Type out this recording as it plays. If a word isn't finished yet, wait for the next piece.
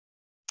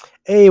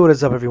Hey, what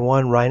is up,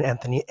 everyone? Ryan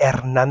Anthony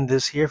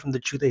Hernandez here from the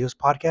Truth Heals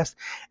podcast.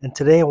 And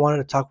today I wanted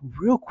to talk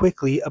real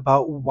quickly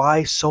about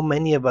why so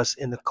many of us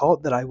in the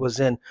cult that I was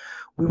in,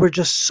 we were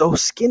just so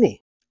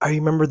skinny. I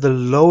remember the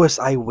lowest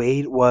I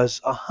weighed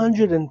was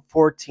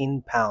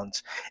 114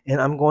 pounds.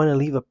 And I'm going to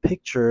leave a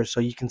picture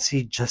so you can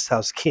see just how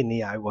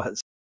skinny I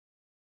was.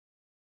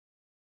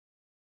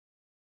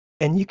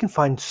 And you can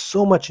find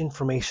so much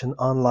information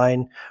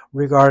online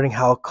regarding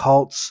how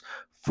cults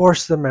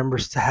force the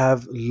members to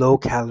have low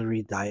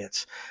calorie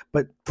diets.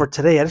 But for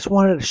today, I just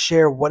wanted to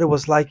share what it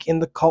was like in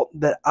the cult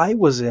that I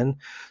was in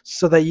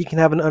so that you can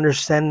have an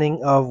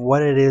understanding of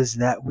what it is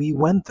that we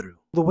went through.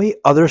 The way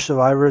other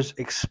survivors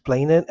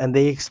explain it, and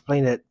they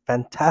explain it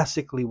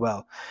fantastically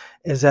well,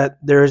 is that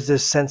there is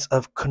this sense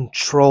of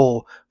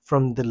control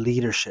from the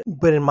leadership.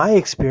 But in my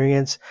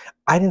experience,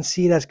 I didn't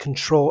see it as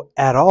control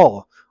at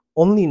all.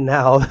 Only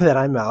now that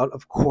I'm out,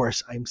 of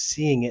course, I'm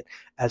seeing it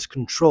as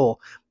control.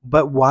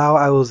 But while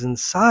I was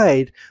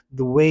inside,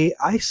 the way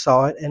I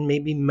saw it, and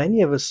maybe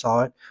many of us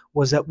saw it,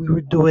 was that we were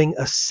doing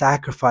a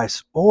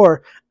sacrifice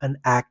or an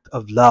act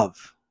of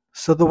love.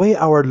 So the way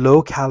our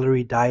low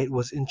calorie diet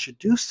was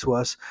introduced to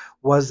us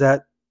was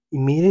that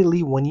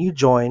immediately when you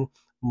join,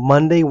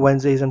 Monday,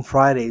 Wednesdays, and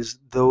Fridays,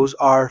 those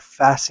are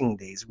fasting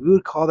days. We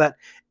would call that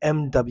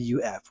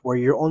MWF, where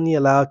you're only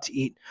allowed to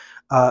eat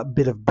a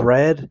bit of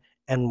bread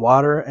and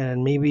water,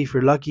 and maybe if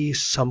you're lucky,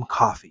 some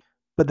coffee.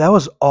 But that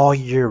was all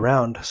year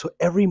round. So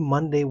every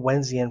Monday,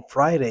 Wednesday, and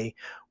Friday,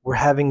 we're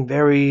having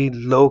very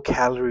low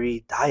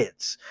calorie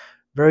diets,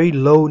 very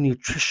low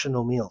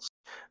nutritional meals.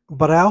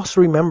 But I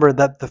also remember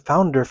that the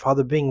founder,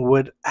 Father Bing,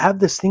 would have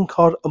this thing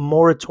called a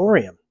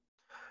moratorium.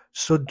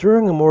 So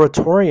during a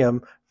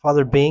moratorium,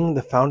 Father Bing,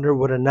 the founder,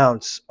 would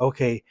announce,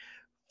 okay,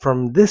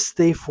 from this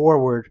day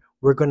forward,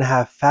 we're going to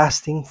have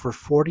fasting for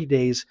 40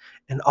 days,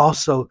 and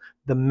also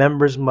the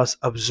members must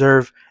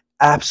observe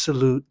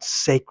absolute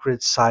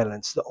sacred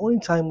silence. The only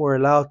time we're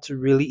allowed to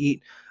really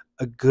eat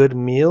a good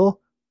meal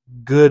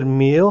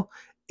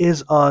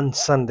is on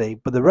Sunday,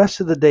 but the rest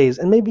of the days,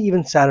 and maybe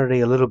even Saturday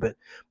a little bit,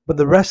 but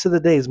the rest of the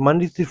days,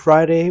 Monday through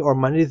Friday or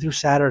Monday through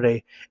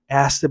Saturday,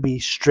 has to be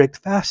strict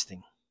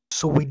fasting.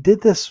 So we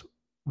did this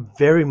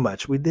very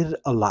much. We did it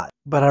a lot.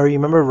 But I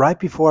remember right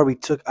before we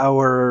took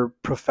our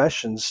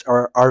professions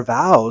or our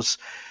vows,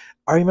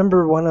 I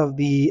remember one of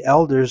the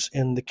elders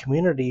in the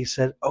community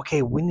said,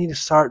 okay, we need to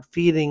start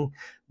feeding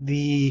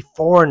the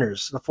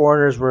foreigners. The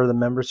foreigners were the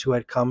members who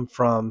had come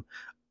from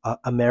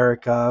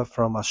America,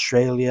 from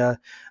Australia,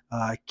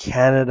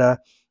 Canada,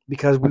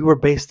 because we were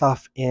based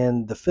off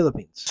in the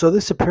Philippines. So the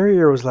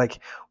superior was like,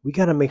 we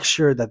got to make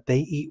sure that they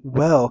eat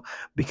well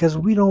because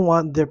we don't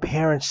want their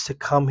parents to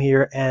come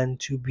here and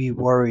to be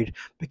worried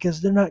because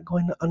they're not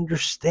going to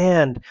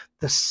understand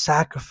the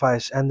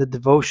sacrifice and the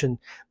devotion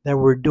that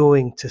we're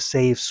doing to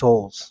save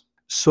souls.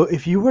 So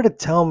if you were to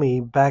tell me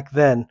back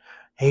then,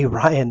 hey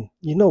Ryan,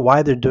 you know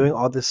why they're doing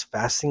all this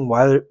fasting?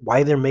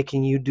 Why they're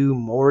making you do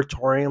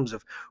moratoriums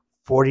of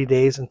 40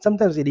 days, and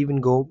sometimes it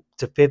even go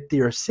to 50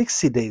 or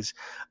 60 days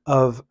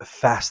of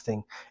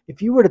fasting.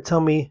 If you were to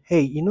tell me, hey,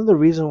 you know the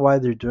reason why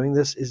they're doing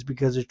this is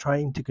because they're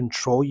trying to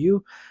control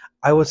you,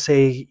 I would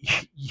say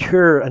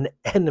you're an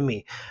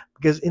enemy.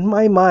 Because in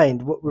my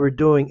mind, what we're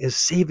doing is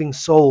saving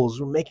souls,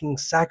 we're making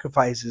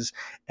sacrifices,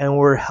 and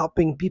we're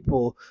helping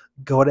people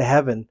go to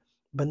heaven.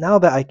 But now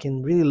that I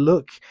can really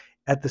look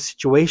at the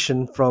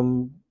situation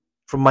from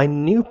my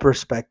new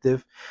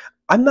perspective,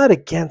 I'm not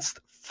against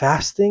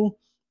fasting,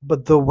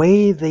 but the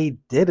way they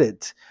did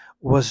it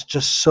was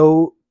just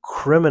so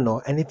criminal.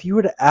 And if you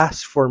were to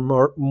ask for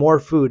more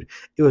food,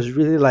 it was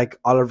really like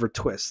Oliver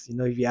Twist. You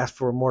know, if you ask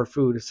for more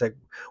food, it's like,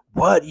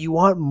 what? You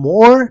want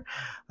more?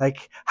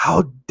 Like,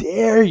 how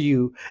dare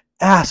you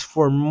ask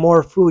for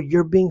more food?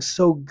 You're being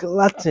so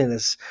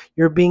gluttonous.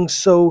 You're being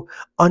so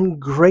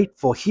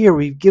ungrateful. Here,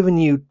 we've given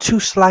you 2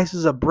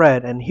 slices of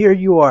bread, and here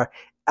you are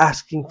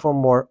asking for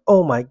more.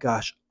 Oh my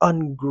gosh,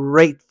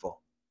 ungrateful.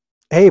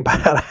 Hey,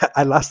 but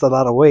I lost a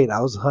lot of weight.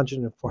 I was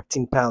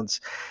 114 pounds.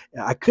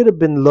 I could have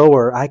been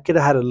lower. I could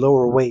have had a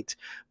lower weight,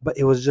 but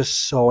it was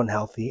just so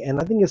unhealthy.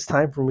 And I think it's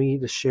time for me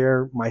to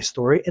share my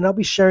story. And I'll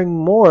be sharing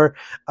more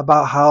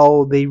about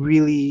how they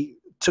really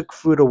took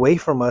food away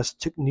from us,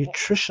 took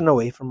nutrition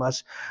away from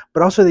us,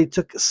 but also they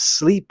took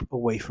sleep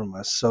away from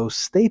us. So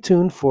stay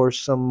tuned for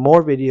some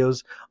more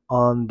videos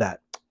on that.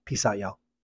 Peace out, y'all.